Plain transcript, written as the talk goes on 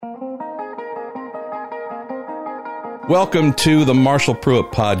Welcome to the Marshall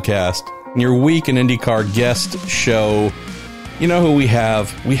Pruitt Podcast, your week in IndyCar guest show. You know who we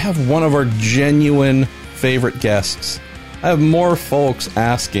have? We have one of our genuine favorite guests. I have more folks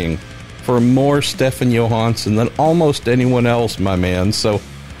asking for more Stefan Johansson than almost anyone else, my man. So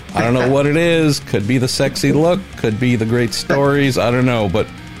I don't know what it is. Could be the sexy look, could be the great stories. I don't know, but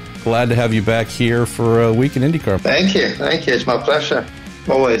glad to have you back here for a week in IndyCar. Thank you. It's my pleasure.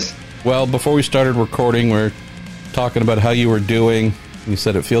 Always. Well, before we started recording, we're talking about how you were doing. You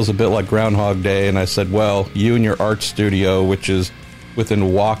said it feels a bit like Groundhog Day, and I said, well, you and your art studio, which is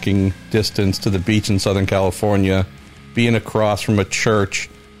within walking distance to the beach in Southern California, being across from a church,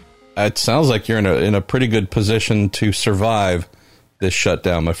 it sounds like you're in a pretty good position to survive this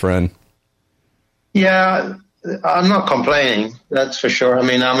shutdown, my friend. Yeah, I'm not complaining, that's for sure. I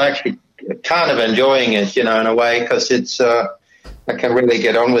mean, I'm actually kind of enjoying it, in a way, because it's I can really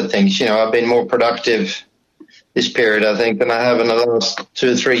get on with things. I've been more productive this period, I think, than I have in the last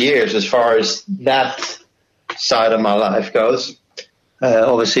 2 or 3 years as far as that side of my life goes.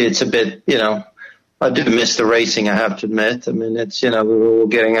 Obviously, it's a bit, I do miss the racing, I have to admit. I mean, it's, we were all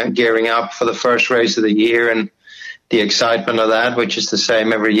gearing up for the first race of the year and the excitement of that, which is the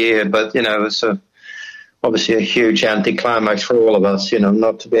same every year. But, it's obviously a huge anticlimax for all of us,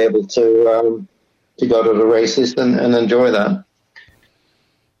 not to be able to go to the races and enjoy that.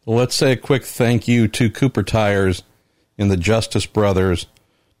 Well, let's say a quick thank you to Cooper Tires and the Justice Brothers,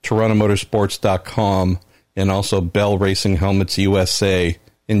 TorontoMotorsports.com, and also Bell Racing Helmets USA,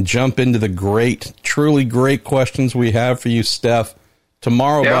 and jump into the truly great questions we have for you, Steph.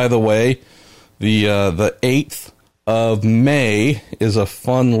 Tomorrow, by the way, the 8th of May is a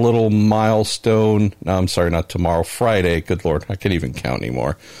fun little milestone. No, I'm sorry, not tomorrow. Friday. Good Lord, I can't even count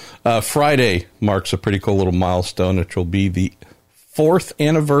anymore. Friday marks a pretty cool little milestone, which will be the 4th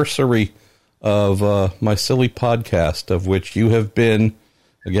anniversary of my silly podcast, of which you have been,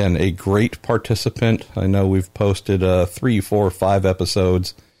 again, a great participant. I know we've posted 3, 4, 5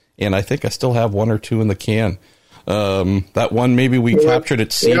 episodes, and I think I still have 1 or 2 in the can. That one maybe we captured at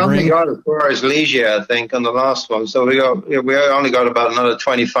Sebring. We only got as far as Leisure, I think, on the last one. So we only got about another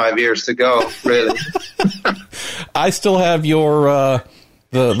 25 years to go, really. I still have your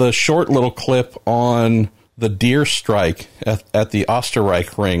the short little clip on the deer strike at the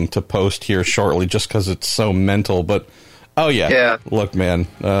Osterreich ring to post here shortly, just because it's so mental. But look, man,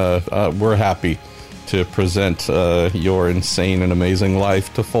 we're happy to present your insane and amazing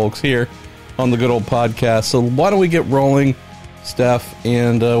life to folks here on the good old podcast. So why don't we get rolling, Steph,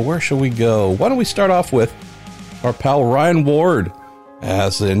 and where shall we go? Why don't we start off with our pal Ryan Ward?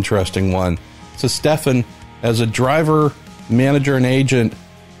 That's an interesting one. So Stefan, as a driver, manager, and agent,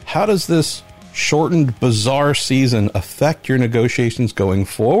 how does this shortened, bizarre season affect your negotiations going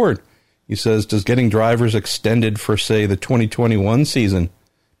forward? He says, does getting drivers extended for, say, the 2021 season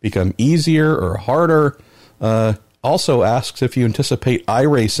become easier or harder? Also asks if you anticipate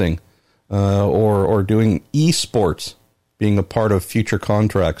iRacing or doing esports being a part of future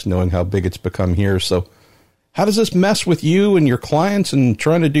contracts, knowing how big it's become here. So how does this mess with you and your clients and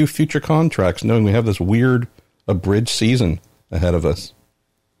trying to do future contracts, knowing we have this weird abridged season ahead of us?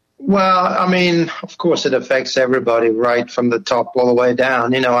 Well, I mean, of course it affects everybody right from the top all the way down,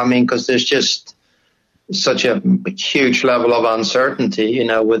 because there's just such a huge level of uncertainty,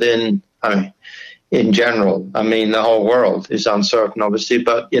 in general. I mean, the whole world is uncertain, obviously,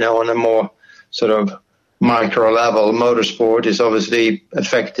 but, on a more sort of micro level, motorsport is obviously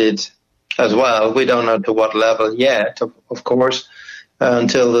affected as well. We don't know to what level yet, of course,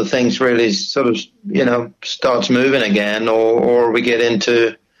 until the things really sort of, starts moving again or we get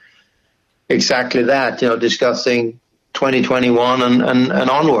into exactly that, discussing 2021 and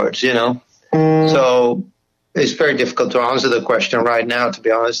onwards, So it's very difficult to answer the question right now, to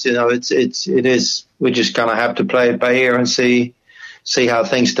be honest. It is, we just kind of have to play it by ear and see how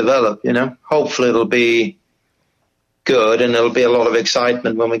things develop, Hopefully it'll be good and there'll be a lot of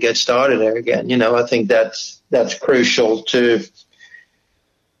excitement when we get started there again. I think that's crucial to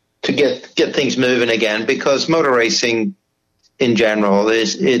get things moving again, because motor racing in general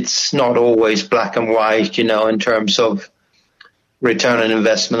it's not always black and white, in terms of return on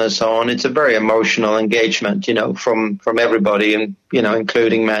investment and so on. It's a very emotional engagement, from everybody, and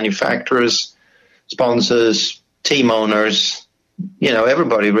including manufacturers, sponsors, team owners,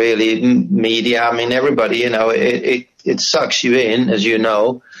 everybody really, media. I mean, everybody. It sucks you in, as you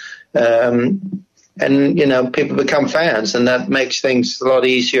know, and people become fans, and that makes things a lot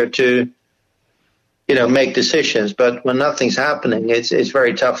easier to make decisions. But when nothing's happening, it's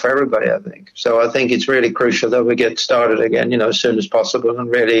very tough for everybody, I think. So I think it's really crucial that we get started again, as soon as possible, and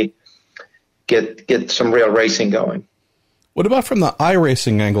really get some real racing going. What about from the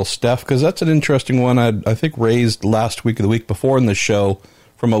iRacing angle, Steph? Because that's an interesting one I think raised last week or the week before in the show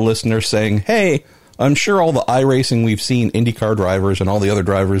from a listener saying, hey, I'm sure all the iRacing we've seen IndyCar drivers and all the other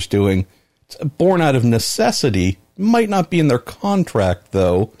drivers doing, it's born out of necessity. Might not be in their contract,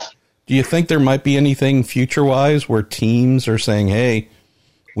 though. Do you think there might be anything future-wise where teams are saying, hey,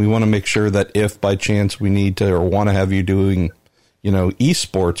 we want to make sure that if by chance we need to or want to have you doing,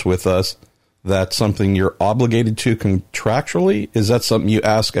 esports with us, that's something you're obligated to contractually? Is that something you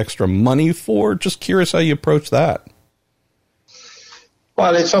ask extra money for? Just curious how you approach that.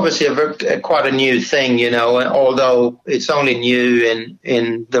 Well, it's obviously quite a new thing, although it's only new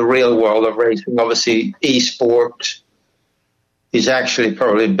in the real world of racing. Obviously, esport is actually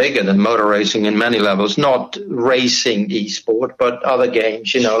probably bigger than motor racing in many levels. Not racing esport, but other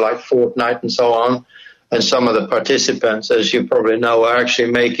games, like Fortnite and so on. And some of the participants, as you probably know, are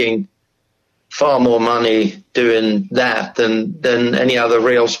actually making far more money doing that than any other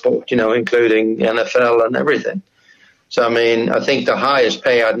real sport, including NFL and everything. So, I think the highest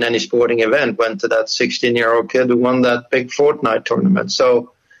payout in any sporting event went to that 16-year-old kid who won that big Fortnite tournament.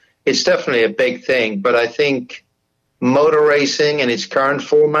 So it's definitely a big thing. But I think motor racing in its current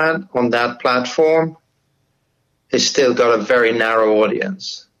format on that platform has still got a very narrow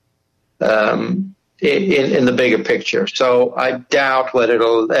audience in the bigger picture. So I doubt whether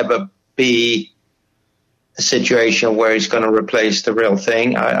it'll ever be a situation where it's going to replace the real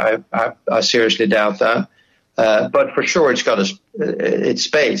thing. I seriously doubt that. But for sure, it's got its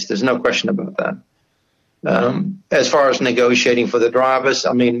space. There's no question about that. As far as negotiating for the drivers,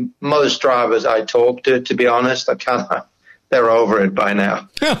 most drivers I talk to be honest, they're over it by now.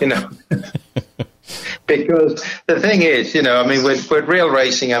 Because the thing is, with real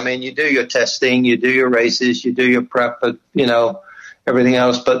racing, you do your testing, you do your races, you do your prep, everything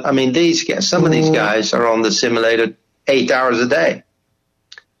else. But some of these guys are on the simulator 8 hours a day.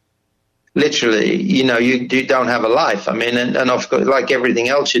 Literally, you don't have a life. And of course, like everything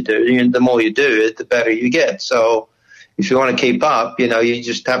else you do, the more you do it, the better you get. So if you want to keep up, you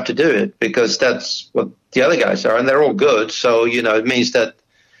just have to do it because that's what the other guys are, and they're all good. So, it means that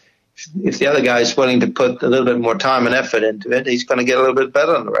if the other guy is willing to put a little bit more time and effort into it, he's going to get a little bit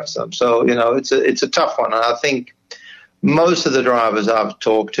better than the rest of them. So, it's a tough one. And I think most of the drivers I've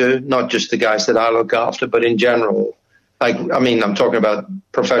talked to, not just the guys that I look after, but in general, I'm talking about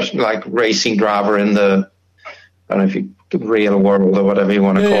professional, like racing driver in the, I don't know if you real world or whatever you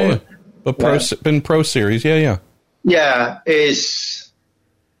want to call it. But in pro series, yeah. Yeah,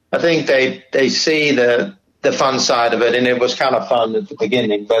 I think they see the fun side of it, and it was kind of fun at the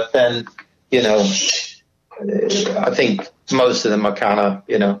beginning, but then, I think most of them are kind of,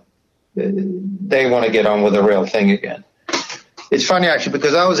 they want to get on with the real thing again. It's funny, actually,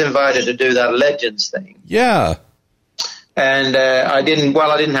 because I was invited to do that Legends thing. Yeah. And I didn't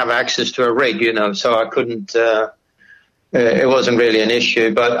have access to a rig, so I couldn't, it wasn't really an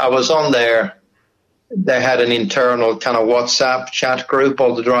issue. But I was on there. They had an internal kind of WhatsApp chat group,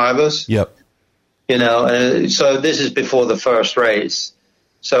 all the drivers. Yep. So this is before the first race.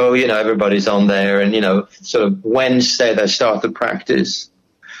 So, everybody's on there. And, sort of Wednesday they started practice.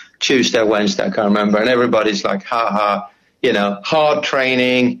 Tuesday, Wednesday, I can't remember. And everybody's like, hard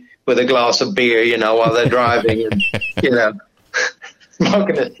training with a glass of beer, while they're driving and,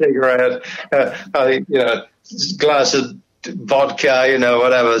 smoking a cigarette, glass of vodka,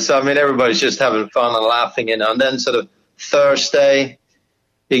 whatever. So, everybody's just having fun and laughing, and then sort of Thursday,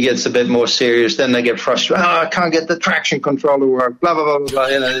 it gets a bit more serious. Then they get frustrated. I can't get the traction control to work, blah, blah, blah,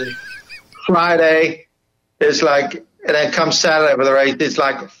 blah, blah. Friday, it's like, and then comes Saturday for the race, it's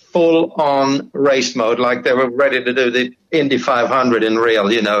like full on race mode, like they were ready to do the Indy 500 in real,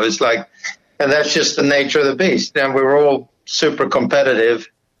 it's like, and that's just the nature of the beast. And we were all super competitive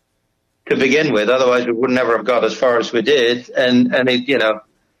to begin with. Otherwise we would never have got as far as we did. And it,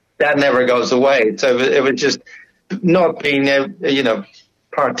 that never goes away. So it was just not being,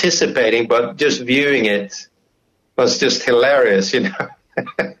 participating, but just viewing it was just hilarious,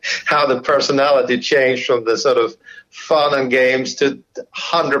 how the personality changed from the sort of fun and games to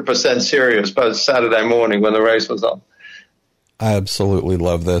 100% serious by Saturday morning when the race was on. I absolutely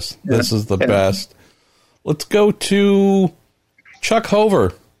love this. Yeah. This is the best. Let's go to Chuck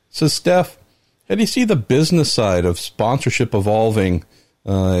Hover. Says, Steph, how do you see the business side of sponsorship evolving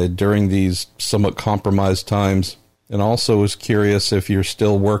during these somewhat compromised times? And also was curious if you're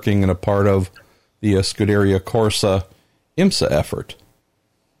still working and a part of the Scuderia Corsa IMSA effort.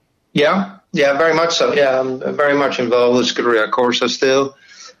 Yeah, very much so. Yeah, I'm very much involved with Scuderia Corsa still.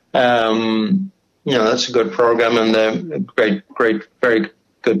 That's a good program, and they're great, very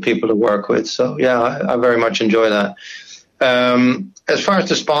good people to work with. So, yeah, I very much enjoy that. As far as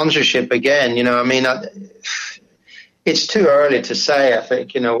the sponsorship, again, it's too early to say, I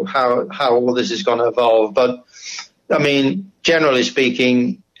think, how all this is going to evolve. But, generally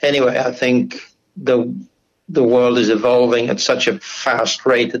speaking, anyway, I think the world is evolving at such a fast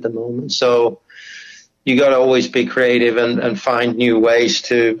rate at the moment. So you got to always be creative and find new ways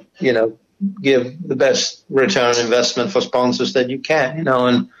to, give the best return on investment for sponsors that you can,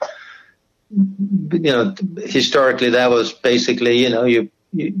 and historically that was basically,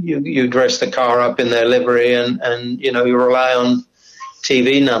 you dress the car up in their livery and you rely on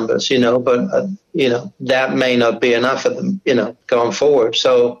TV numbers, but that may not be enough of them, going forward.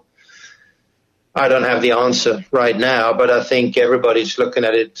 So I don't have the answer right now, but I think everybody's looking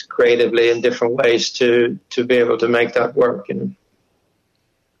at it creatively in different ways to be able to make that work.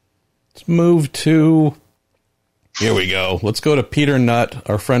 Let's move to, here we go. Let's go to Peter Nutt,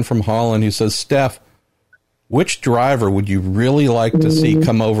 our friend from Holland, who says, Steph, which driver would you really like to see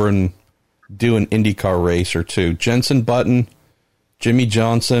come over and do an IndyCar race or two? Jenson Button, Jimmy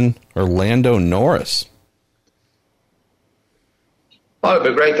Johnson, or Lando Norris? Well,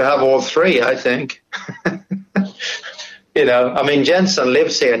 it'd be great to have all three, I think. Jenson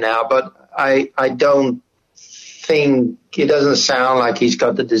lives here now, but I don't think, it doesn't sound like he's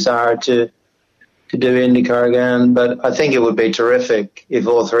got the desire to do IndyCar again, but I think it would be terrific if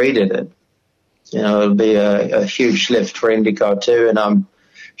all three did it. It would be a huge lift for IndyCar too, and I'm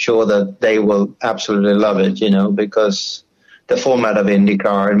sure that they will absolutely love it, because the format of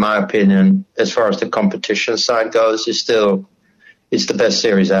IndyCar, in my opinion, as far as the competition side goes, it's the best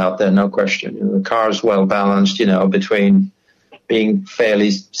series out there, no question. The car is well balanced, between being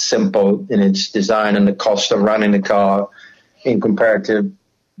fairly simple in its design and the cost of running the car in comparison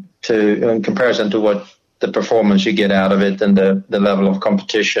to what the performance you get out of it and the level of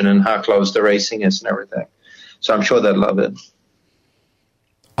competition and how close the racing is and everything. So I'm sure they'd love it.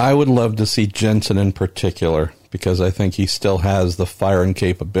 I would love to see Jenson in particular, because I think he still has the fire and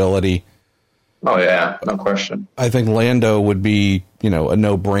capability. Oh, yeah, no question. I think Lando would be, a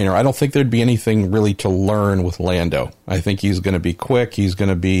no-brainer. I don't think there'd be anything really to learn with Lando. I think he's going to be quick. He's going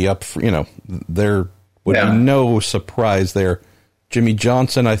to be up for, there would be no surprise there. Jimmy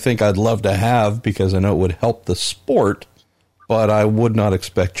Johnson, I think I'd love to have, because I know it would help the sport, but I would not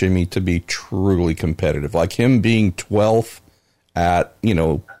expect Jimmy to be truly competitive. Like him being 12th at,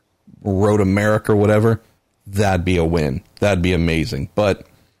 Road America or whatever, that'd be a win. That'd be amazing. But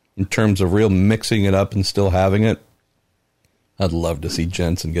in terms of real mixing it up and still having it, I'd love to see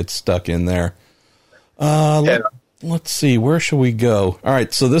Jenson get stuck in there. Let's see, where should we go? All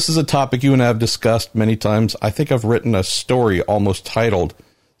right, so this is a topic you and I have discussed many times. I think I've written a story almost titled,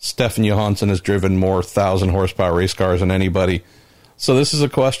 Stefan Johansson has driven more 1,000-horsepower race cars than anybody. So this is a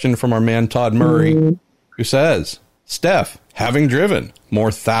question from our man Todd Murray, who says, Steph, having driven more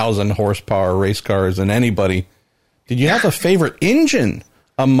 1,000-horsepower race cars than anybody, did you have a favorite engine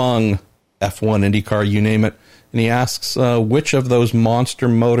among F1, IndyCar, you name it? And he asks, which of those monster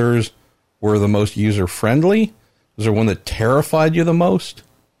motors were the most user-friendly? Was there one that terrified you the most?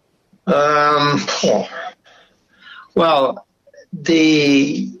 Well,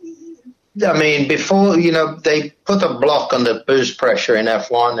 before, they put a block on the boost pressure in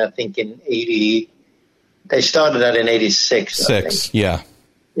F1, I think in 80, they started that in 86. Yeah.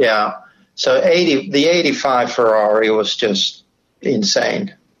 Yeah. So the 85 Ferrari was just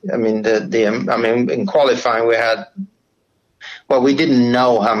insane. In qualifying we had, we didn't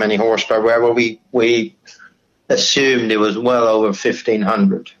know how many horsepower, we assumed it was well over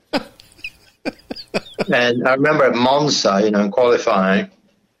 1,500. And I remember at Monza, in qualifying,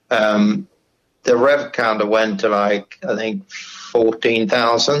 the rev counter went to I think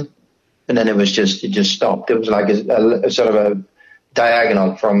 14,000, and then it just stopped. It was like a sort of a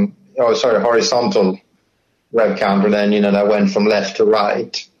diagonal horizontal rev counter. Then, that went from left to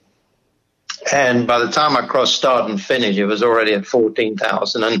right. And by the time I crossed start and finish, it was already at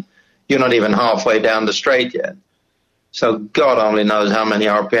 14,000, and you're not even halfway down the straight yet. So God only knows how many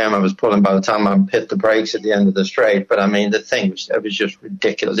RPM I was pulling by the time I hit the brakes at the end of the straight. But the thing was just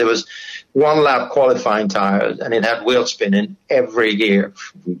ridiculous. It was one lap qualifying tires, and it had wheel spin in every gear.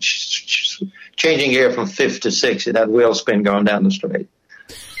 Changing gear from fifth to sixth, it had wheel spin going down the straight.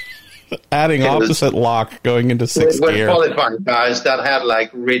 Adding opposite lock going into sixth gear. With qualifying tires that had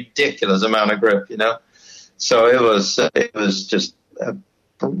ridiculous amount of grip, So it was just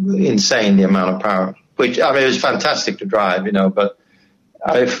insane, the amount of power. Which, it was fantastic to drive, but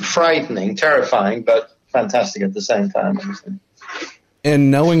frightening, terrifying, but fantastic at the same time.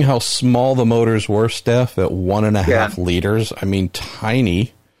 And knowing how small the motors were, Steph, at 1.5 liters,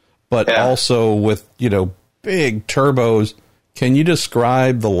 tiny, but also with, big turbos. Can you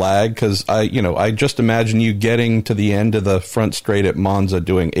describe the lag? Because I just imagine you getting to the end of the front straight at Monza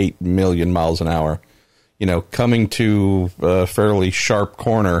doing 8 million miles an hour, coming to a fairly sharp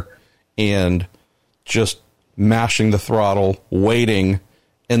corner and just mashing the throttle, waiting,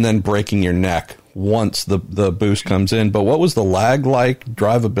 and then breaking your neck once the boost comes in. But what was the lag like,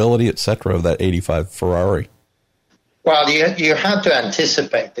 drivability, etc. of that 85 Ferrari? Well, you had to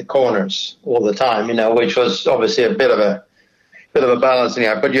anticipate the corners all the time, which was obviously a bit of a balancing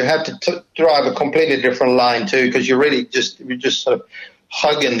act. But you had to drive a completely different line too, because you're just sort of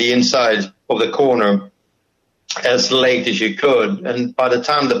hugging the inside of the corner as late as you could. And by the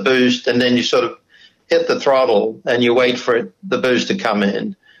time the boost, and then you sort of hit the throttle and you wait for the boost to come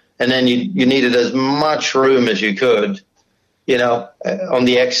in. And then you needed as much room as you could, on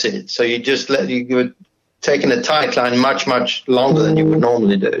the exit. So you were taking a tight line much, much longer than you would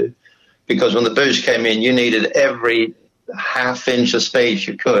normally do. Because when the boost came in, you needed every half inch of space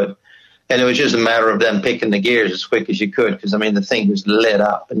you could. And it was just a matter of them picking the gears as quick as you could. Because, the thing was lit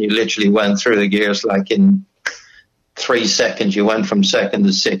up and you literally went through the gears like in 3 seconds. You went from second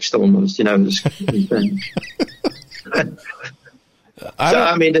to sixth almost, It was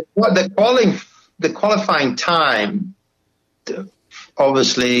the qualifying time,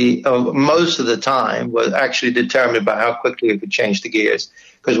 obviously, most of the time was actually determined by how quickly you could change the gears,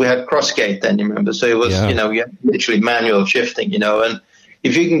 because we had cross gate then, you remember? So it was, you had literally manual shifting, and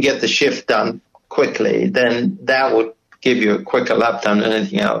if you can get the shift done quickly, then that would give you a quicker lap time than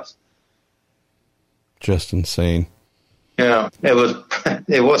anything else. Just insane. Yeah,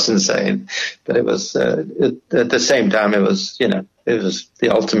 it was insane, but it was, at the same time, it was the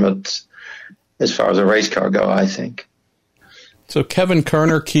ultimate as far as a race car go, I think. So Kevin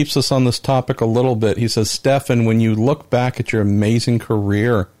Kerner keeps us on this topic a little bit. He says, Stefan, when you look back at your amazing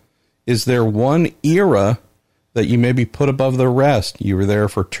career, is there one era that you maybe put above the rest? You were there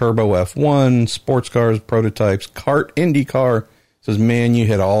for Turbo F1, sports cars, prototypes, kart, IndyCar. Says, man, you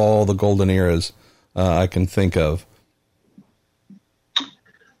hit all the golden eras I can think of.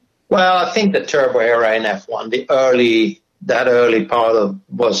 Well, I think the turbo era in F1, that early part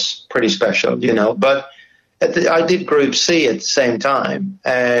was pretty special, but I did Group C at the same time,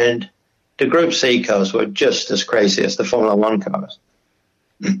 and the Group C cars were just as crazy as the Formula One cars.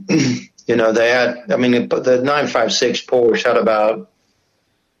 They had, the 956 Porsche had about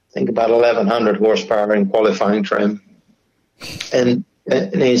 1,100 horsepower in qualifying trim, and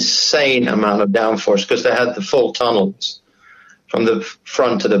an insane amount of downforce because they had the full tunnels from the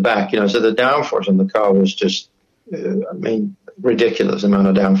front to the back, so the downforce on the car was just, ridiculous amount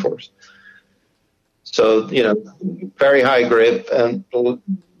of downforce. So, very high grip and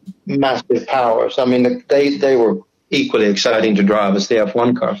massive power. So, they were equally exciting to drive as the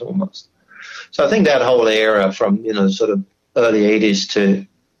F1 cars almost. So I think that whole era from, sort of early 80s to,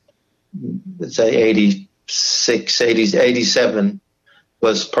 let's say, 86, 80s, 87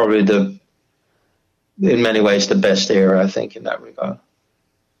 was probably in many ways, the best era, I think, in that regard.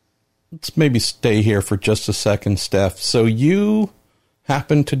 Let's maybe stay here for just a second, Steph. So you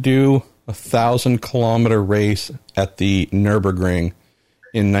happened to do a 1,000-kilometer race at the Nürburgring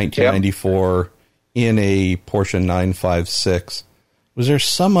in 1994 in a Porsche 956. Was there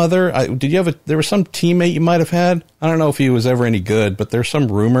some other? There was some teammate you might have had? I don't know if he was ever any good, but there's some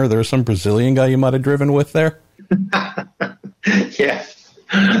rumor there was some Brazilian guy you might have driven with there. Yeah.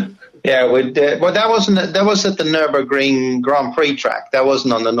 Yeah, that was at the Nürburgring Grand Prix track. That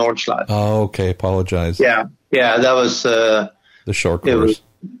wasn't on the Nordschleife. Oh, okay. Apologize. Yeah, that was the short course.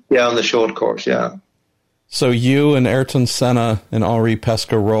 On the short course. Yeah. So you and Ayrton Senna and Henri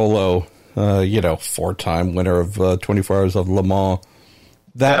Pescarolo, 4-time winner of 24 Hours of Le Mans.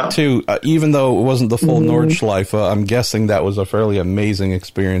 That too, even though it wasn't the full Nordschleife, I'm guessing that was a fairly amazing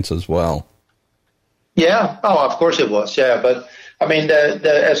experience as well. Yeah. Oh, of course it was. Yeah, but.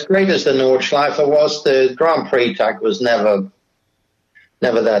 As great as the Nordschleife was, the Grand Prix track was never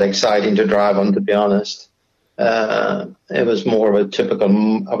that exciting to drive on, to be honest. It was more of a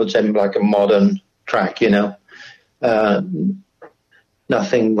typical, I would say, like a modern track,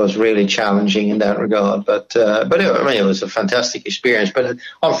 Nothing was really challenging in that regard, but it was a fantastic experience. But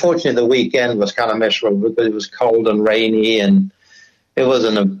unfortunately, the weekend was kind of miserable because it was cold and rainy, and it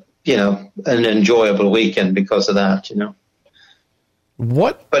wasn't an enjoyable weekend because of that,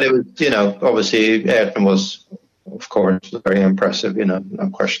 What? But it was, obviously Ayrton was, of course, very impressive, no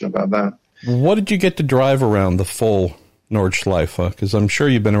question about that. What did you get to drive around the full Nordschleife? Because I'm sure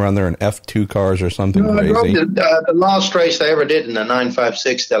you've been around there in F2 cars or something crazy. I drove the last race I ever did in the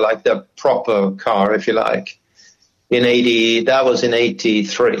 956, they're like the proper car, if you like. That was in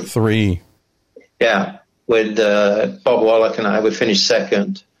 83. Yeah. with Bob Wallach and I. We finished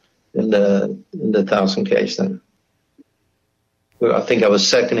second in the 1,000 Ks then. I think I was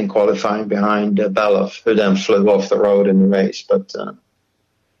second in qualifying behind Beloff, who then flew off the road in the race. But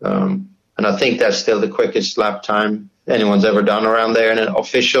and I think that's still the quickest lap time anyone's ever done around there in an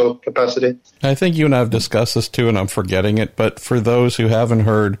official capacity. I think you and I have discussed this too, and I'm forgetting it. But for those who haven't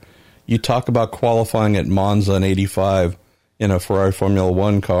heard, you talk about qualifying at Monza in '85 in a Ferrari Formula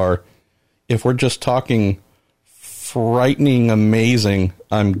One car. If we're just talking frightening, amazing,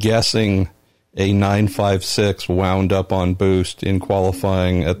 I'm guessing a 956 wound up on boost in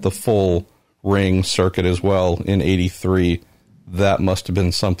qualifying at the full ring circuit as well in '83. That must have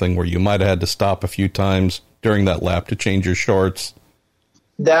been something where you might have had to stop a few times during that lap to change your shorts.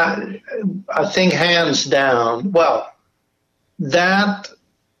 That, I think, hands down, well, that,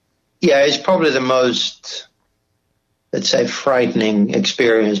 yeah, is probably the most, let's say, frightening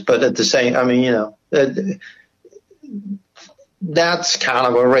experience. But at the same, I mean, you know, that's kind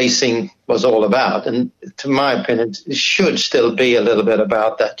of what racing was all about. And to my opinion, it should still be a little bit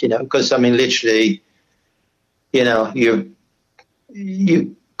about that, you know, because, I mean, literally, you know,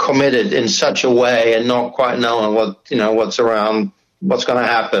 you committed in such a way and not quite knowing what, you know, what's around, what's going to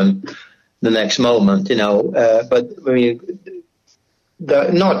happen the next moment, you know. But I mean,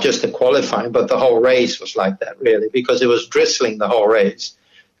 not just the qualifying, but the whole race was like that, really, because it was drizzling the whole race.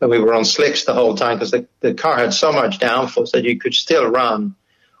 And we were on slicks the whole time because the car had so much downforce that you could still run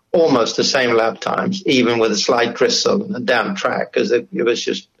almost the same lap times, even with a slight drizzle and a damp track, because it was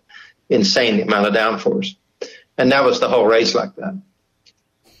just insane, the amount of downforce. And that was the whole race like that.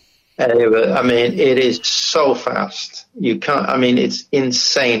 And it is so fast. You can't, I mean, it's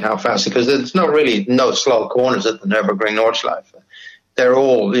insane how fast, because there's no slow corners at the Nürburgring Nordschleife. They're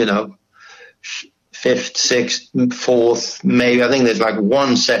all, you know, fifth, sixth, fourth, maybe. I think there's like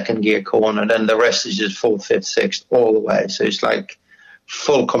 1 second gear corner, then the rest is just fourth, fifth, sixth all the way. So it's like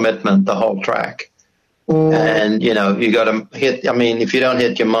full commitment the whole track. And, you know, you got to hit, I mean, if you don't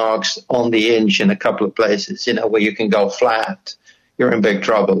hit your marks on the inch in a couple of places, you know, where you can go flat, you're in big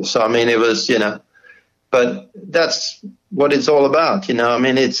trouble. So, I mean, it was, you know, but that's what it's all about, you know. I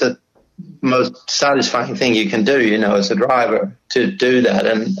mean, it's the most satisfying thing you can do, you know, as a driver, to do that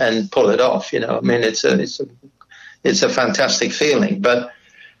and pull it off, you know. I mean, it's a fantastic feeling. But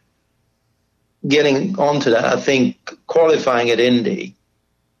getting onto that, I think qualifying at Indy,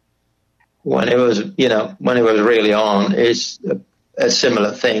 when it was really on, is a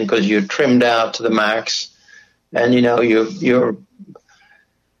similar thing, because you're trimmed out to the max, and you know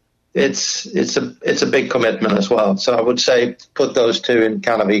it's a big commitment as well. So I would say put those two in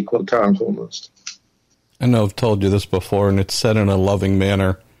kind of equal terms almost. I know I've told you this before, and it's said in a loving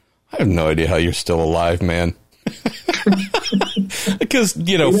manner. I have no idea how you're still alive, man. Because,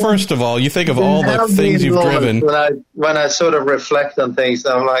 you know, first of all, you think of all the things you've driven. When I sort of reflect on things,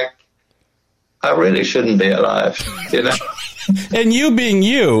 I'm like, I really shouldn't be alive, you know. And you being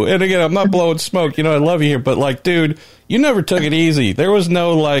you, and again, I'm not blowing smoke, you know, I love you here, but like, dude, you never took it easy. There was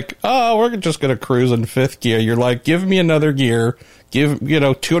no like, oh, we're just going to cruise in fifth gear. You're like, give me another gear, give, you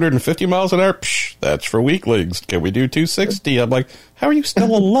know, 250 miles an hour. Psh, that's for weaklings. Can we do 260? I'm like, how are you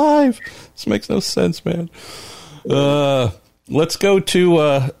still alive? This makes no sense, man. Let's go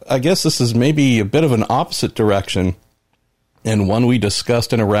to, I guess this is maybe a bit of an opposite direction, and one we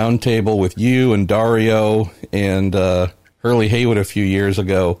discussed in a roundtable with you and Dario and Hurley Haywood a few years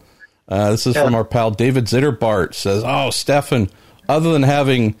ago. This is from our pal David Zitterbart. Says, oh, Stefan, other than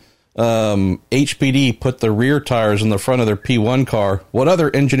having HPD put the rear tires in the front of their P1 car, what other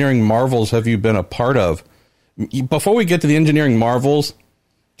engineering marvels have you been a part of? Before we get to the engineering marvels,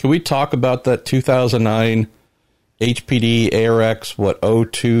 can we talk about that 2009 HPD ARX,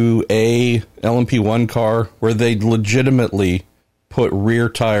 02A LMP1 car, where they legitimately put rear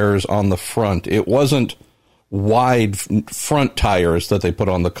tires on the front? It wasn't wide front tires that they put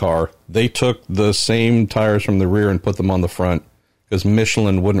on the car. They took the same tires from the rear and put them on the front, because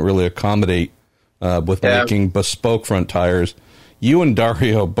Michelin wouldn't really accommodate with making bespoke front tires. You and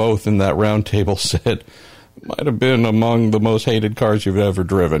Dario both in that round table said might have been among the most hated cars you've ever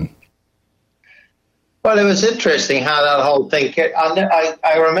driven. Well, it was interesting how that whole thing came.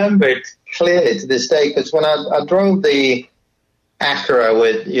 I remember it clearly to this day, because when I drove the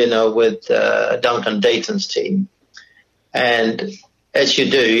Acura with Duncan Dayton's team, and as you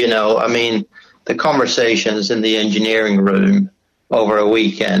do, you know, I mean, the conversations in the engineering room over a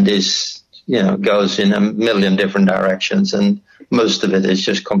weekend is, you know, goes in a million different directions, and most of it is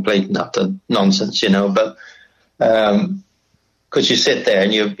just complete and utter nonsense, you know, but because you sit there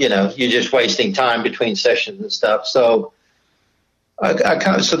and you're just wasting time between sessions and stuff. So I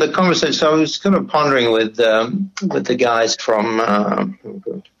can't, so the conversation. So I was kind of pondering with the guys from I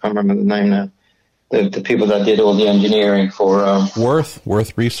can't remember the name now. The people that did all the engineering for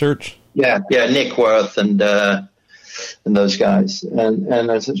Worth Research. Yeah, Nick Worth and those guys.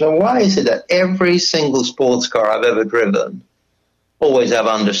 And I said, so why is it that every single sports car I've ever driven always have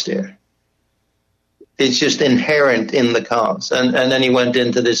understeer? It's just inherent in the cars. And then he went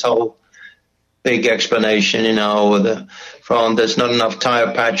into this whole big explanation, with the front, there's not enough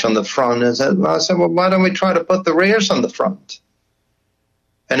tire patch on the front. I said, well, why don't we try to put the rears on the front?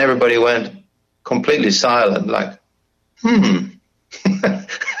 And everybody went completely silent, like,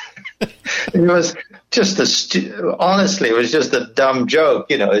 It was just honestly, it was just a dumb joke,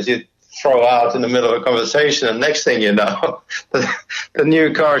 as you throw out in the middle of a conversation, and next thing you know, the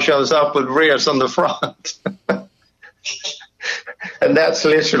new car shows up with rears on the front. And that's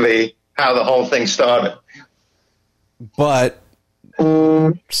literally how the whole thing started. But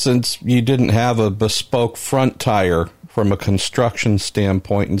since you didn't have a bespoke front tire from a construction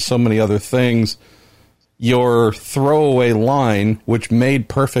standpoint and so many other things, your throwaway line, which made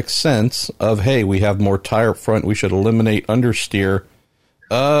perfect sense of, hey, we have more tire front, we should eliminate understeer.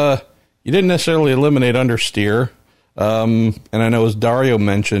 You didn't necessarily eliminate understeer. And I know, as Dario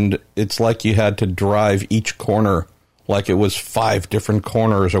mentioned, it's like you had to drive each corner like it was 5 different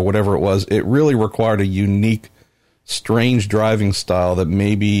corners or whatever it was. It really required a unique, strange driving style that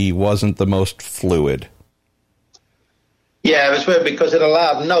maybe wasn't the most fluid. Yeah, it was weird because it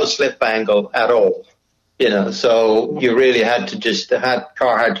allowed no slip angle at all. So you really had to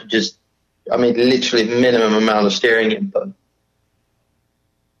literally minimum amount of steering input,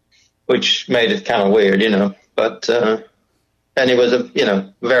 which made it kind of weird, but, and it was a,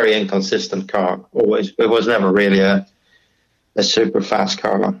 very inconsistent car always. It was never really a super fast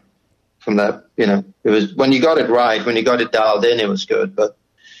car from that, it was, when you got it right, when you got it dialed in, it was good, but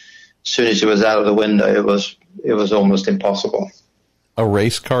as soon as it was out of the window, it was almost impossible. A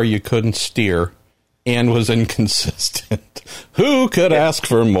race car you couldn't steer and was inconsistent. Who could ask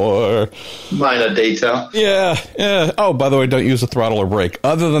for more? Minor detail. Yeah. Oh, by the way, don't use a throttle or brake.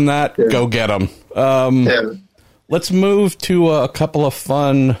 Other than that, Go get them. Let's move to a couple of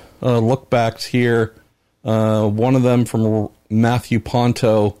fun look backs here. One of them from Matthew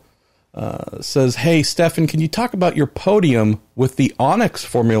Ponto says, hey, Stefan, can you talk about your podium with the Onyx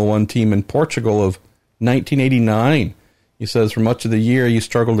Formula One team in Portugal of 1989? He says, for much of the year, you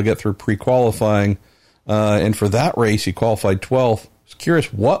struggled to get through pre-qualifying. And for that race, you qualified 12th. I was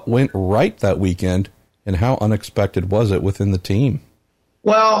curious what went right that weekend and how unexpected was it within the team?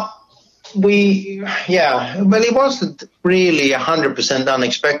 Well, it wasn't really 100%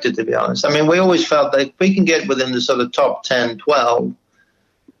 unexpected, to be honest. I mean, we always felt that if we can get within the sort of top 10, 12,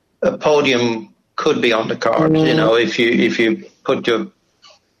 a podium could be on the cards, if you put your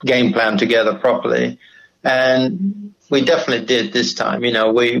game plan together properly. And we definitely did this time.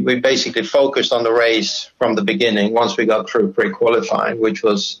 We basically focused on the race from the beginning once we got through pre-qualifying, which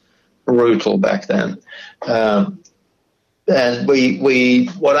was brutal back then. And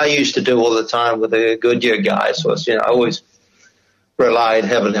what I used to do all the time with the Goodyear guys was, I always relied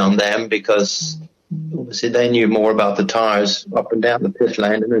heavily on them because obviously they knew more about the tires up and down the pit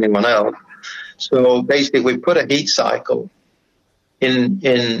lane than anyone else. So basically we put a heat cycle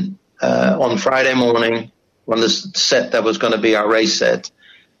in on Friday morning on the set that was going to be our race set.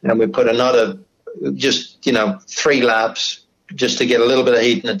 And we put another, just, 3 laps just to get a little bit of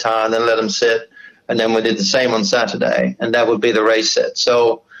heat in the tire and then let them sit. And then we did the same on Saturday, and that would be the race set.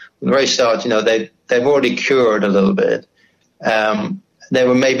 So when the race starts, they've already cured a little bit. They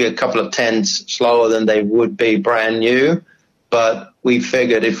were maybe a couple of tenths slower than they would be brand new. But we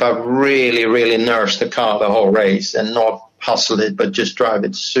figured if I really, really nursed the car the whole race and not hustle it, but just drive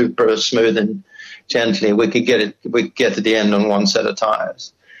it super smooth and gently, we could get to the end on one set of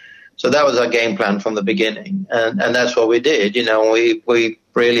tires. So that was our game plan from the beginning. And that's what we did. We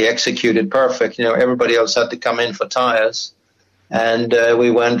really executed perfect. Everybody else had to come in for tires. And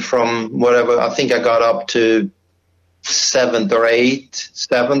we went from whatever, I think I got up to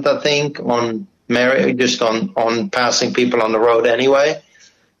 7th, I think, on merit, just on passing people on the road anyway.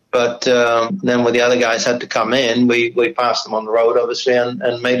 But then when the other guys had to come in, we passed them on the road, obviously,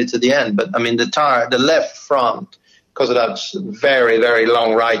 and made it to the end. But, I mean, the left front, because of that very, very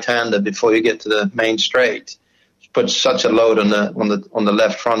long right-hander before you get to the main straight, put such a load on the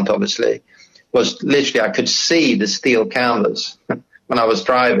left front, obviously, was literally, I could see the steel canvas when I was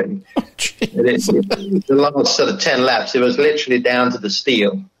driving. The last sort of 10 laps, it was literally down to the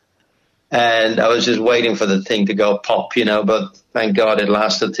steel. And I was just waiting for the thing to go pop, but thank God it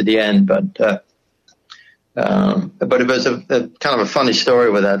lasted to the end. But But it was a kind of a funny story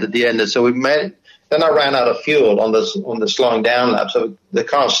with that at the end. So we met. Then I ran out of fuel on the slowing down lap, so the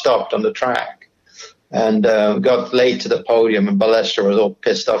car stopped on the track, and got late to the podium. And Ballester was all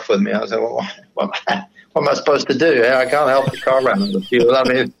pissed off with me. I was like, "Well, what am I supposed to do? I can't help the car run out of fuel." I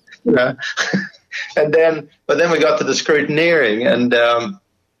mean, you know. But then we got to the scrutineering, and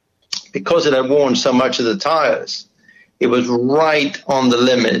because it had worn so much of the tires, it was right on the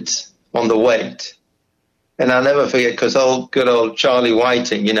limit on the weight. And I'll never forget, because good old Charlie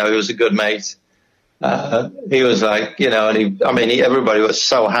Whiting, he was a good mate. He was like, and everybody was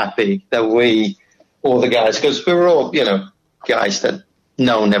so happy that all the guys, because we were all, guys that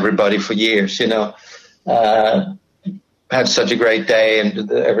known everybody for years, had such a great day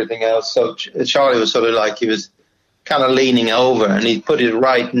and everything else. So Charlie was sort of like, he was kind of leaning over, and he put his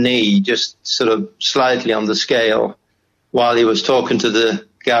right knee just sort of slightly on the scale while he was talking to the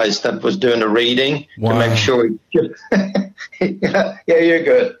guys that was doing the reading. Wow. To make sure yeah, you're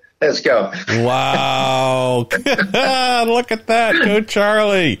good. Let's go. Wow. Look at that. Go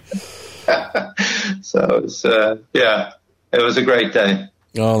Charlie. So it's, it was a great day.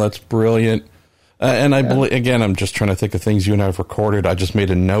 Oh, that's brilliant. And I believe, again, I'm just trying to think of things you and I have recorded. I just made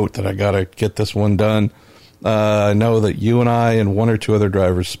a note that I got to get this one done. I know that you and I and one or two other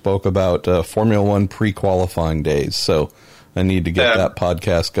drivers spoke about Formula One pre-qualifying days. So I need to get that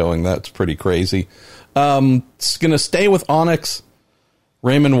podcast going. That's pretty crazy. It's going to stay with Onyx.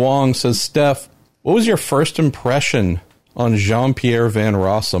 Raymond Wong says, Steph, what was your first impression on Jean-Pierre Van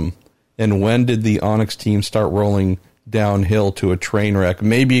Rossum, and when did the Onyx team start rolling downhill to a train wreck?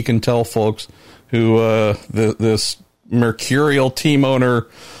 Maybe you can tell folks who this mercurial team owner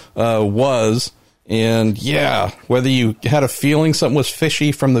was, and whether you had a feeling something was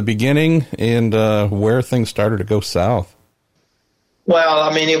fishy from the beginning, and where things started to go south. Well,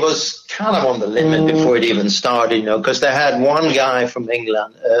 I mean, it was kind of on the limit before it even started, because they had one guy from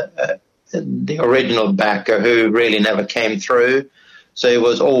England, the original backer, who really never came through. So it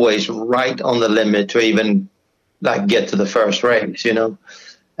was always right on the limit to even get to the first race, And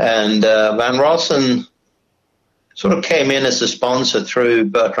Van Rossum sort of came in as a sponsor through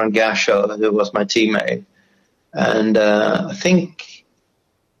Bertrand Gachot, who was my teammate. And I think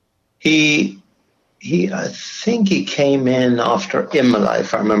he came in after Imola,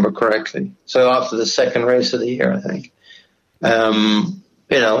 if I remember correctly. So after the second race of the year, I think.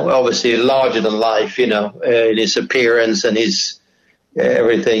 Obviously larger than life, in his appearance and his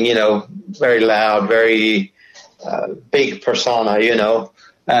everything, very loud, very big persona,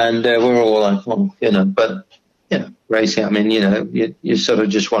 and we were all like, well, but, racing, I mean, you sort of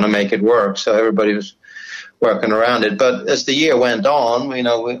just want to make it work. So everybody was working around it. But as the year went on,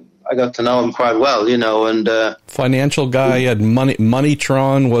 I got to know him quite well, and financial guy. Had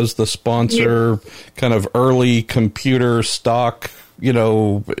Moneytron was the sponsor, kind of early computer stock,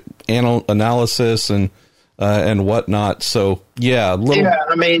 analysis and whatnot. So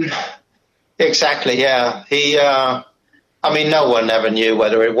exactly. Yeah. He, no one ever knew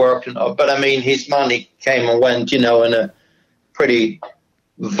whether it worked or not, but his money came and went, in a pretty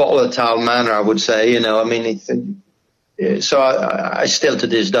volatile manner, I would say, so I still to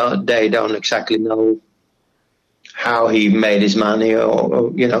this day don't exactly know how he made his money or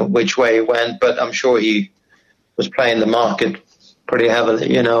which way he went, but I'm sure he was playing the market pretty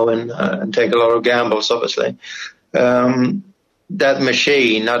heavily, and take a lot of gambles, obviously. That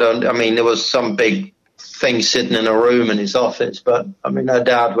machine, there was some big thing sitting in a room in his office, but I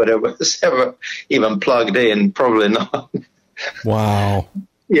doubt whether it was ever even plugged in, probably not. Wow.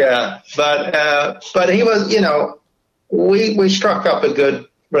 Yeah, but he was, we struck up a good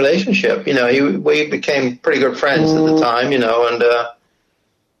relationship. We became pretty good friends at the time, and,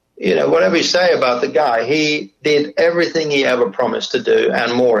 whatever you say about the guy, he did everything he ever promised to do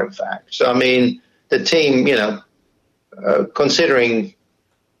and more, in fact. So, the team, considering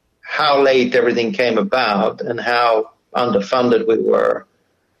how late everything came about and how underfunded we were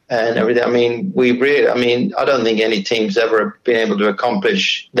and everything, we really, I don't think any team's ever been able to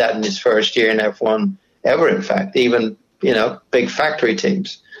accomplish that in his first year in F1 ever, in fact, even, big factory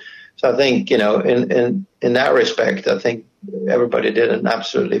teams. So I think, in that respect, I think everybody did an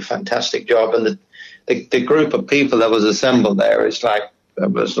absolutely fantastic job. And the group of people that was assembled there was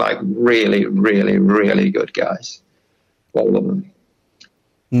really, really, really good guys. All of them.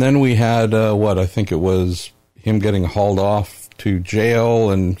 And then we had, I think it was him getting hauled off to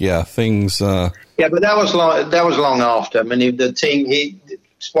jail and things. Yeah, but that was long after. The team,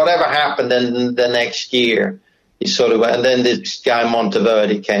 whatever happened then the next year, he sort of, and then this guy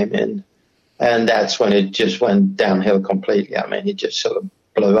Monteverde came in, and that's when it just went downhill completely. It just sort of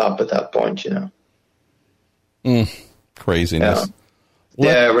blew up at that point, Craziness.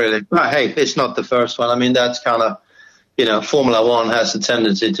 Yeah, really. But hey, it's not the first one. I mean, that's kind of, Formula One has a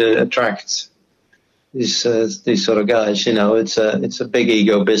tendency to attract these sort of guys. It's a big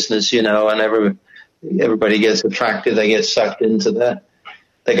ego business, and everybody gets attracted. They get sucked into the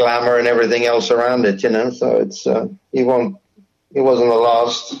glamour and everything else around it. So it's he wasn't the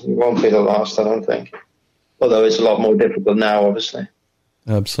last. He won't be the last, I don't think. Although it's a lot more difficult now, obviously.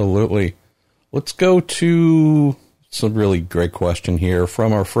 Absolutely. Let's go to some really great question here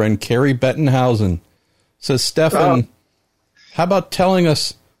from our friend Carrie Bettenhausen. Says, Stefan, how about telling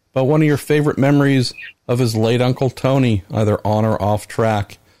us about one of your favorite memories of his late Uncle Tony, either on or off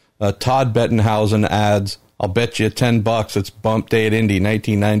track? Todd Bettenhausen adds, I'll bet you $10 it's bump day at Indy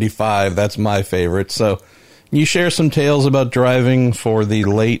 1995. That's my favorite. So can you share some tales about driving for the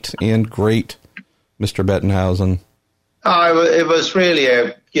late and great Mr. Bettenhausen? It was really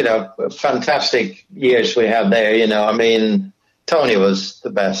a fantastic years we had there. I mean, Tony was the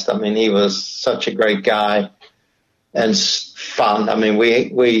best. I mean, he was such a great guy and fun. I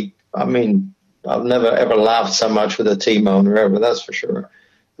mean, I've never ever laughed so much with a team owner ever. That's for sure.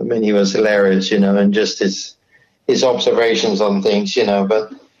 I mean, he was hilarious, and just his observations on things,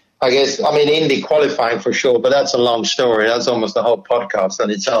 but I guess, Indy qualifying for sure, but that's a long story. That's almost a whole podcast on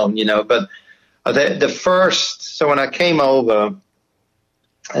its own, but so when I came over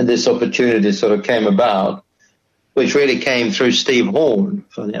and this opportunity sort of came about, which really came through Steve Horn,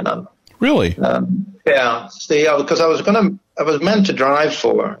 funny enough. Really? Yeah, Steve, because I was meant to drive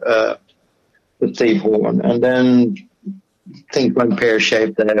for Steve Horn, and then things went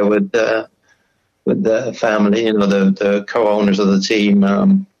pear-shaped there with the family, the co-owners of the team.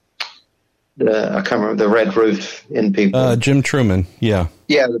 I can't remember the Red Roof Inn people. Jim Truman, yeah.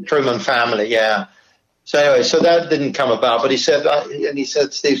 Yeah, the Truman family, yeah. So anyway, that didn't come about. But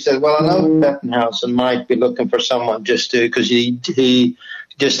Steve said, well, I know Bettenhausen might be looking for someone just to, because he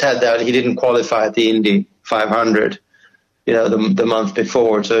just had that. He didn't qualify at the Indy 500, the month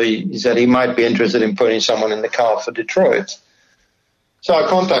before. So he said he might be interested in putting someone in the car for Detroit. So I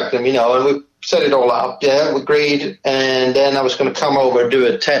contacted him, and we set it all up. Yeah, we agreed. And then I was going to come over and do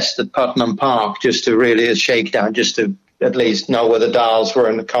a test at Putnam Park, just to really a shakedown, just to at least know where the dials were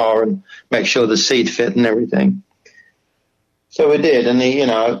in the car and make sure the seat fit and everything. So we did. And he,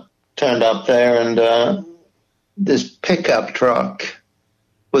 turned up there, and this pickup truck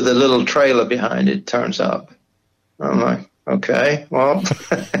with a little trailer behind it turns up. I'm like, okay, well,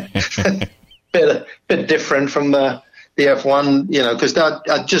 bit different from the F1, because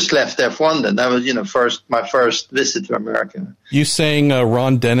I just left F1 then. That was, my first visit to America. You saying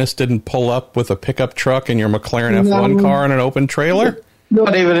Ron Dennis didn't pull up with a pickup truck in your McLaren F1 car and an open trailer?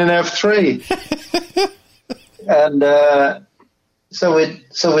 Not even in F3. And so we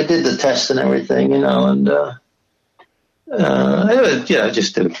did the test and everything, and it was,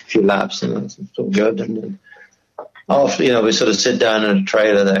 just did a few laps, and it's all good. And then after, we sort of sit down in a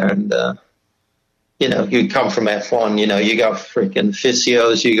trailer there, and you come from F1, you got freaking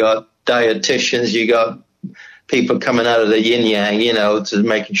physios, you got dietitians, you got people coming out of the yin yang, to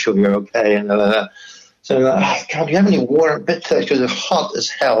making sure you're okay and all that. So I'm like, God, do you have any water? A bit thirsty, because it's hot as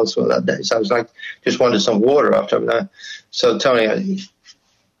hell as well that day. So I was like, just wanted some water after that. So Tony,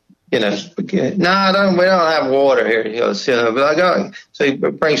 we don't have water here. He goes, but I got. So he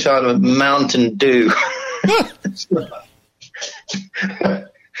brings out a Mountain Dew.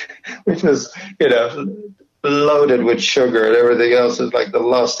 Which was, loaded with sugar and everything else. Is like the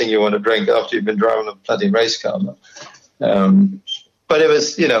last thing you want to drink after you've been driving a bloody race car. But it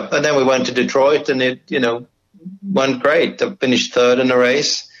was, and then we went to Detroit, and it, went great. I finished third in the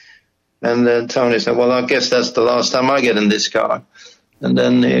race. And then Tony said, well, I guess that's the last time I get in this car. And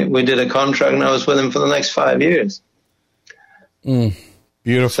then we did a contract, and I was with him for the next 5 years.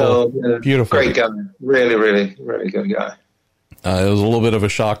 Beautiful. So, beautiful. Great guy. Really, really, really good guy. It was a little bit of a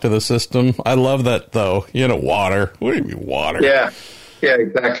shock to the system. I love that, though. Water. What do you mean, water? Yeah,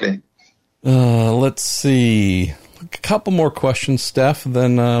 exactly. Let's see. A couple more questions, Steph,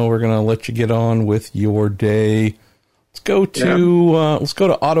 then we're going to let you get on with your day. Let's go to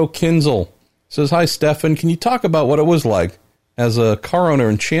Otto Kinzel. It says, hi, Stefan. Can you talk about what it was like as a car owner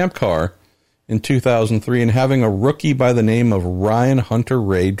in Champ Car in 2003 and having a rookie by the name of Ryan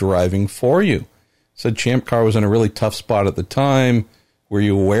Hunter-Reay driving for you? Said Champ Car was in a really tough spot at the time. Were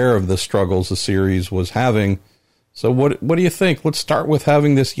you aware of the struggles the series was having? So what do you think? Let's start with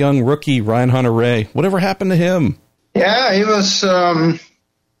having this young rookie, Ryan Hunter-Reay. Whatever happened to him? Yeah, he was, it was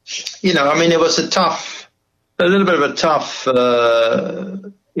a little bit of a tough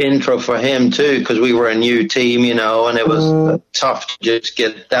intro for him too, because we were a new team, and it was tough to just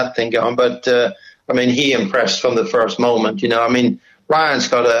get that thing going. But I mean, he impressed from the first moment. I mean, Ryan's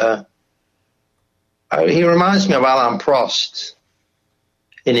got he reminds me of Alain Prost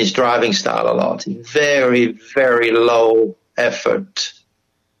in his driving style a lot. Very, very low effort,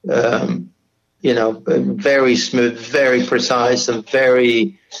 very smooth, very precise, and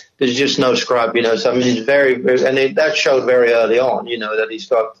there's just no scrub, So I mean, he's that showed very early on, that he's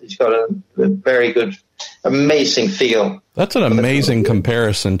got a very good, amazing feel. That's an amazing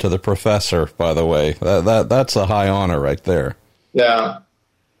comparison to the professor, by the way. That's a high honor right there. Yeah.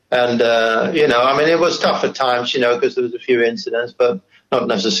 And, I mean, it was tough at times, because there was a few incidents, but not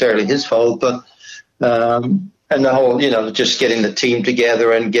necessarily his fault. But, and the whole, just getting the team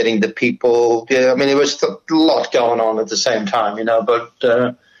together and getting the people. Yeah, I mean, it was a lot going on at the same time, But,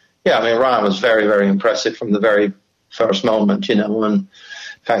 I mean, Ryan was very, very impressive from the very first moment, And in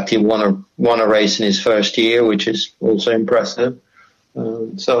fact, he won a race in his first year, which is also impressive.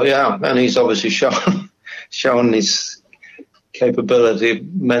 And he's obviously shown his capability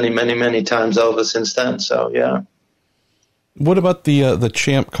many times over since then. So, yeah. What about the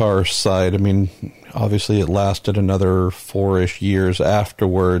Champ Car side? I mean, obviously it lasted another 4-ish years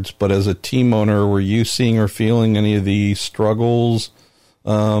afterwards, but as a team owner, were you seeing or feeling any of the struggles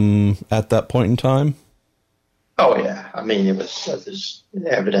at that point in time? Oh, yeah. I mean, it was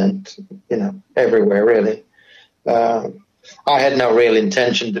evident, everywhere, really. I had no real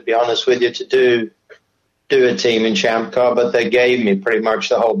intention, to be honest with you, to do a team in Champ Car, but they gave me pretty much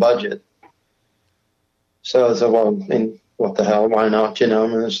the whole budget. So I said, well, I mean, what the hell, why not, I'm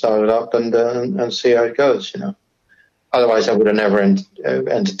going to start it up and see how it goes, Otherwise, I would have never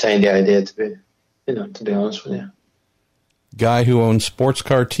entertained the idea to be honest with you. Guy who owns sports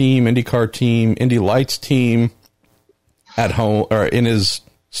car team, IndyCar team, Indy Lights team at home, or in his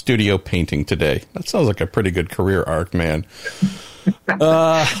studio painting today. That sounds like a pretty good career arc, man.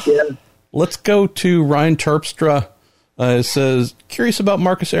 Yeah. Let's go to Ryan Terpstra. It says, curious about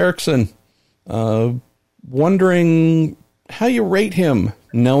Marcus Ericsson. Wondering how you rate him,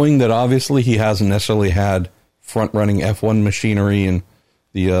 knowing that obviously he hasn't necessarily had front-running F1 machinery, and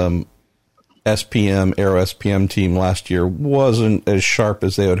the Aero SPM team last year wasn't as sharp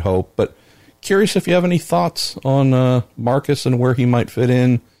as they would hope. But curious if you have any thoughts on Marcus and where he might fit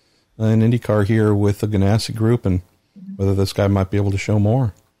in IndyCar here with the Ganassi group, and whether this guy might be able to show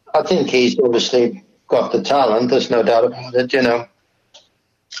more. I think he's obviously got the talent. There's no doubt about it.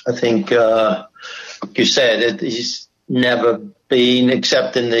 I think you said it. He's never been,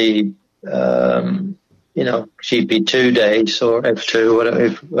 except in the GP2 days or F2, whatever.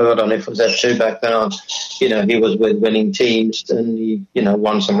 I don't know if it was F2 back then. Or, he was with winning teams and he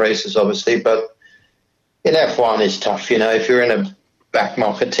won some races, obviously. But in F1, it's tough. If you're in a back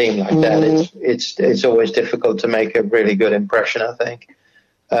market team like that, it's always difficult to make a really good impression, I think.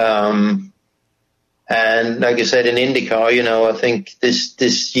 And like I said, in IndyCar, I think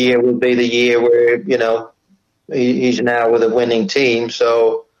this year will be the year where, he's now with a winning team.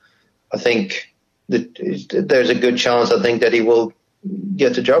 So I think that there's a good chance, I think, that he will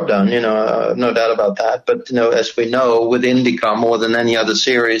get the job done, no doubt about that. But, as we know, with IndyCar more than any other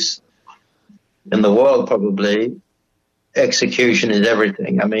series in the world, probably, execution is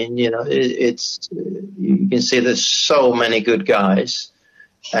everything. I mean, it's you can see there's so many good guys.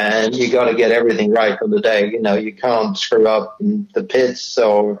 And you got to get everything right on the day. You can't screw up in the pits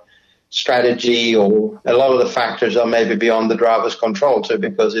or strategy, or a lot of the factors are maybe beyond the driver's control too,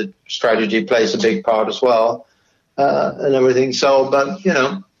 because strategy plays a big part as well, and everything. So, but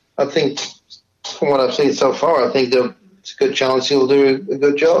I think from what I've seen so far, I think there's a good chance he'll do a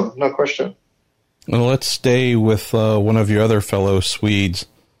good job, no question. Well, let's stay with one of your other fellow Swedes,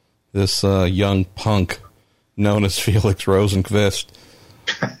 this young punk known as Felix Rosenqvist.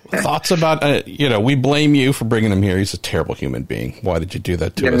 Thoughts about, we blame you for bringing him here. He's a terrible human being. Why did you do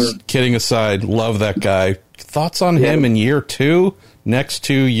that to us? Kidding aside, love that guy. Thoughts on him in year 2, next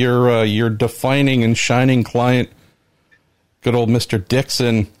to your defining and shining client, good old Mr.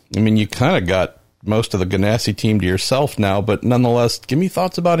 Dixon. I mean, you kind of got most of the Ganassi team to yourself now, but nonetheless, give me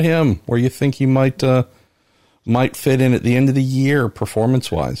thoughts about him, where you think he might fit in at the end of the year,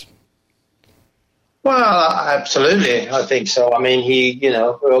 performance-wise. Well, absolutely. I think so. I mean, he,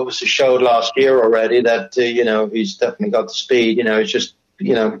 obviously showed last year already that, he's definitely got the speed. It's just,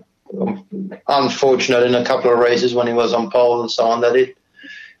 unfortunate in a couple of races when he was on pole and so on that he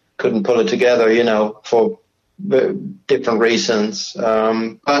couldn't pull it together, for different reasons.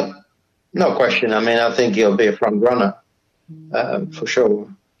 But no question. I mean, I think he'll be a front runner, for sure.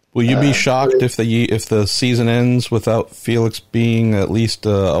 Will you be shocked if the season ends without Felix being at least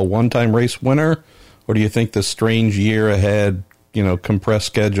a one-time race winner? Or do you think the strange year ahead, compressed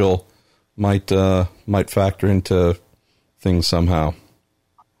schedule, might factor into things somehow.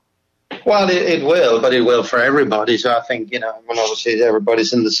 Well, it will, but it will for everybody. So I think, obviously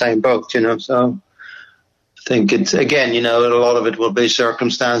everybody's in the same boat, so I think it's, again, a lot of it will be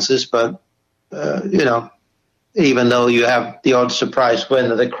circumstances, but, even though you have the odd surprise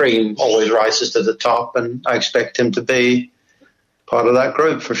winner, the cream always rises to the top, and I expect him to be part of that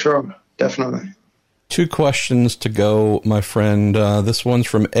group for sure, definitely. 2 questions to go, my friend. This one's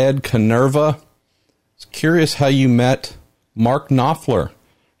from Ed Canerva. He's curious how you met Mark Knopfler,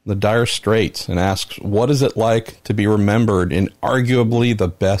 the Dire Straits, and asks, what is it like to be remembered in arguably the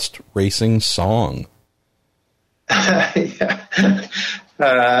best racing song? Yeah.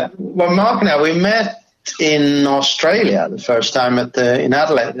 Well, Mark and I, we met in Australia the first time in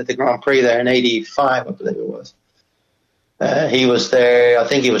Adelaide at the Grand Prix there in '85, I believe it was. He was there. I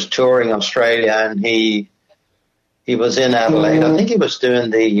think he was touring Australia, and he was in Adelaide. I think he was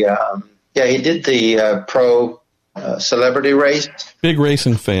doing he did the pro celebrity race. Big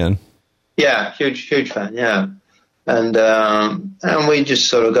racing fan. Yeah, huge fan. Yeah, and we just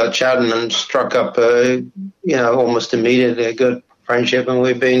sort of got chatting and struck up almost immediately a good friendship, and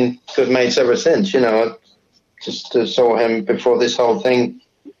we've been good mates ever since. I just saw him before this whole thing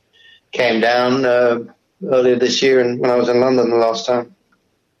came down earlier this year, and when I was in London the last time.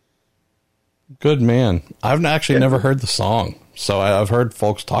 Good man. I've actually never heard the song, so I've heard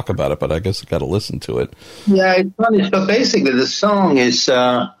folks talk about it, but I guess I got to listen to it. Yeah, it's funny. So basically, the song is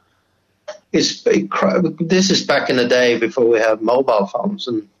this is back in the day before we had mobile phones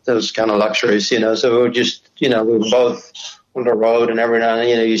and those kind of luxuries, So we were just, we were both on the road, and every now and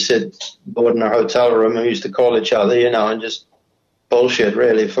then, you sit bored in our hotel room, and we used to call each other, and just bullshit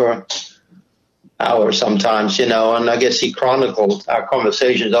really for hours sometimes, and I guess he chronicled our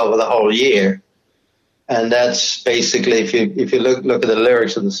conversations over the whole year. And that's basically, if you look at the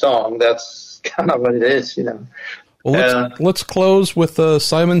lyrics of the song, that's kind of what it is, Well, let's close with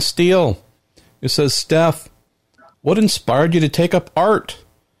Simon Steele. It says, Steph, what inspired you to take up art?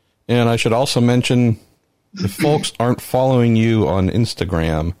 And I should also mention, if folks aren't following you on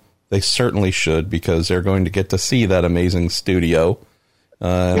Instagram, they certainly should, because they're going to get to see that amazing studio.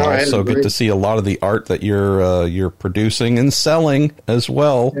 And also get to see a lot of the art that you're producing and selling as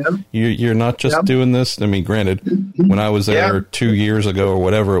well. Yeah. You're not just doing this. I mean, granted, when I was there 2 years ago or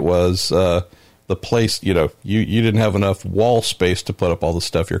whatever it was, the place, you didn't have enough wall space to put up all the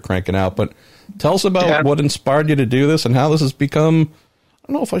stuff you're cranking out. But tell us about what inspired you to do this and how this has become, I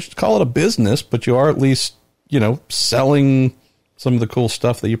don't know if I should call it a business, but you are at least, selling some of the cool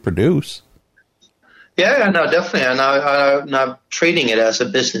stuff that you produce. Yeah, no, definitely. And I'm treating it as a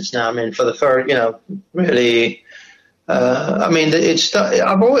business now. I mean, for the first, really,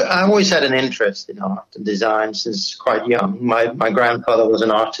 I've always had an interest in art and design since quite young. My grandfather was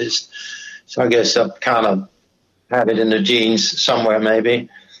an artist, so I guess I've kind of had it in the genes somewhere maybe.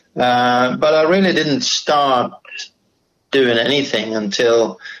 But I really didn't start doing anything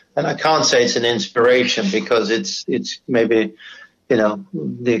until, and I can't say it's an inspiration because it's maybe,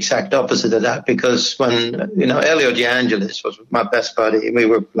 the exact opposite of that, because when, Elio De Angelis was my best buddy, we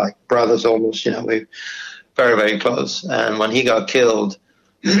were like brothers almost, we were very, very close. And when he got killed,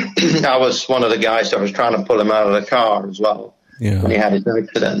 I was one of the guys that was trying to pull him out of the car as well. Yeah. When he had his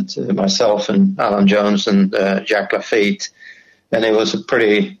accident, myself and Alan Jones and Jacques Lafitte. And it was a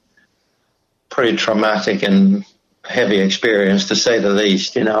pretty traumatic and heavy experience, to say the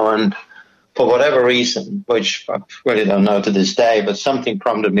least, and for whatever reason, which I really don't know to this day, but something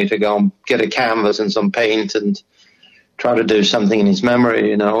prompted me to go and get a canvas and some paint and try to do something in his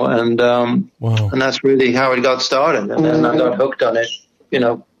memory, and and that's really how it got started. And then I got hooked on it,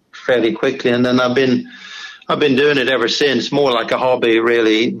 fairly quickly, and then I've been doing it ever since, more like a hobby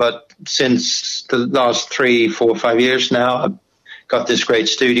really. But since the last 3, 4, 5 years now, I've got this great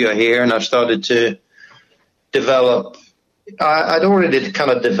studio here, and I've started to develop. I'd already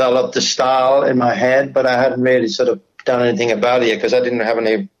kind of developed the style in my head, but I hadn't really sort of done anything about it yet because I didn't have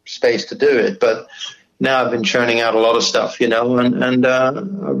any space to do it. But now I've been churning out a lot of stuff, and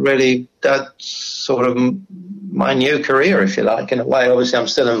really that's sort of my new career, if you like, in a way. Obviously, I'm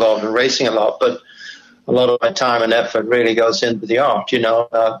still involved in racing a lot, but a lot of my time and effort really goes into the art,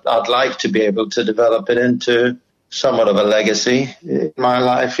 I'd like to be able to develop it into somewhat of a legacy in my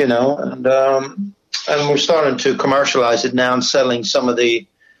life, and we're starting to commercialize it now and selling some of the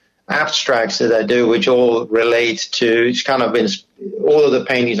abstracts that I do, which all relate to, it's kind of been, all of the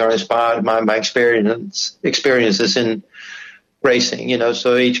paintings are inspired by my experiences in racing,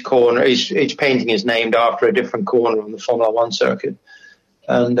 so each corner, each painting is named after a different corner on the Formula One circuit.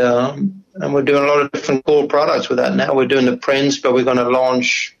 And we're doing a lot of different cool products with that now. We're doing the prints, but we're going to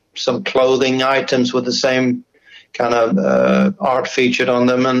launch some clothing items with the same kind of art featured on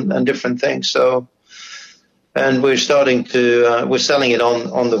them and different things. So, and we're starting to we're selling it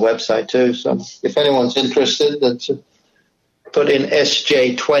on the website too. So if anyone's interested, that's put in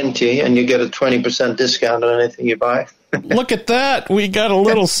SJ20 and you get a 20% discount on anything you buy. Look at that. We got a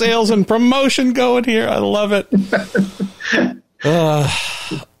little sales and promotion going here. I love it.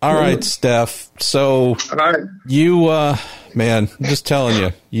 All right, Steph. So you, man, I'm just telling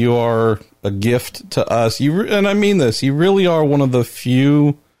you, you are a gift to us. And I mean this, you really are one of the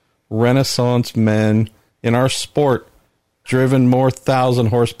few Renaissance men in our sport, driven more 1,000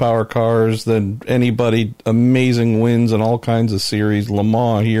 horsepower cars than anybody. Amazing wins in all kinds of series, Le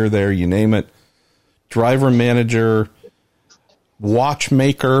Mans here, there, you name it. Driver, manager,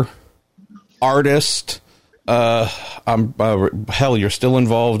 watchmaker, artist. Hell, you're still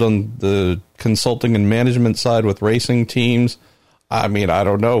involved on the consulting and management side with racing teams. I mean, I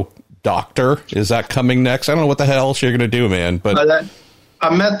don't know. Doctor, is that coming next? I don't know what the hell else you're going to do, man. But I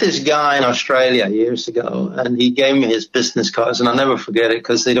met this guy in Australia years ago, and he gave me his business cards, and I'll never forget it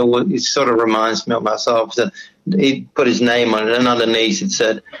because it sort of reminds me of myself. That he put his name on it, and underneath it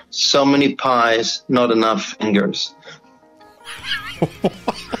said, "So many pies, not enough fingers."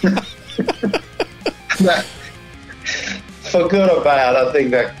 For good or bad, I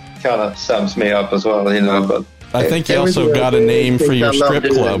think that kind of sums me up as well, you know. But I think you also got a name for your strip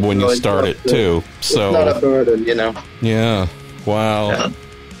club when you started too. So it's not a burden, you know. Yeah. Wow. Yeah.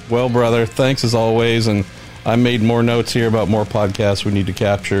 Well, brother, thanks as always. And I made more notes here about more podcasts we need to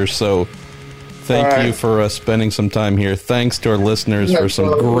capture. So thank you for spending some time here. Thanks to our listeners for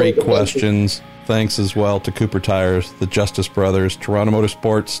some great questions. Thanks as well to Cooper Tires, the Justice Brothers,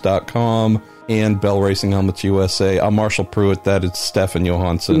 TorontoMotorsports.com, and Bell Racing Helmets USA. I'm Marshall Pruitt. That is Stefan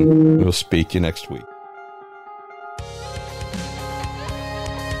Johansson. We'll speak to you next week.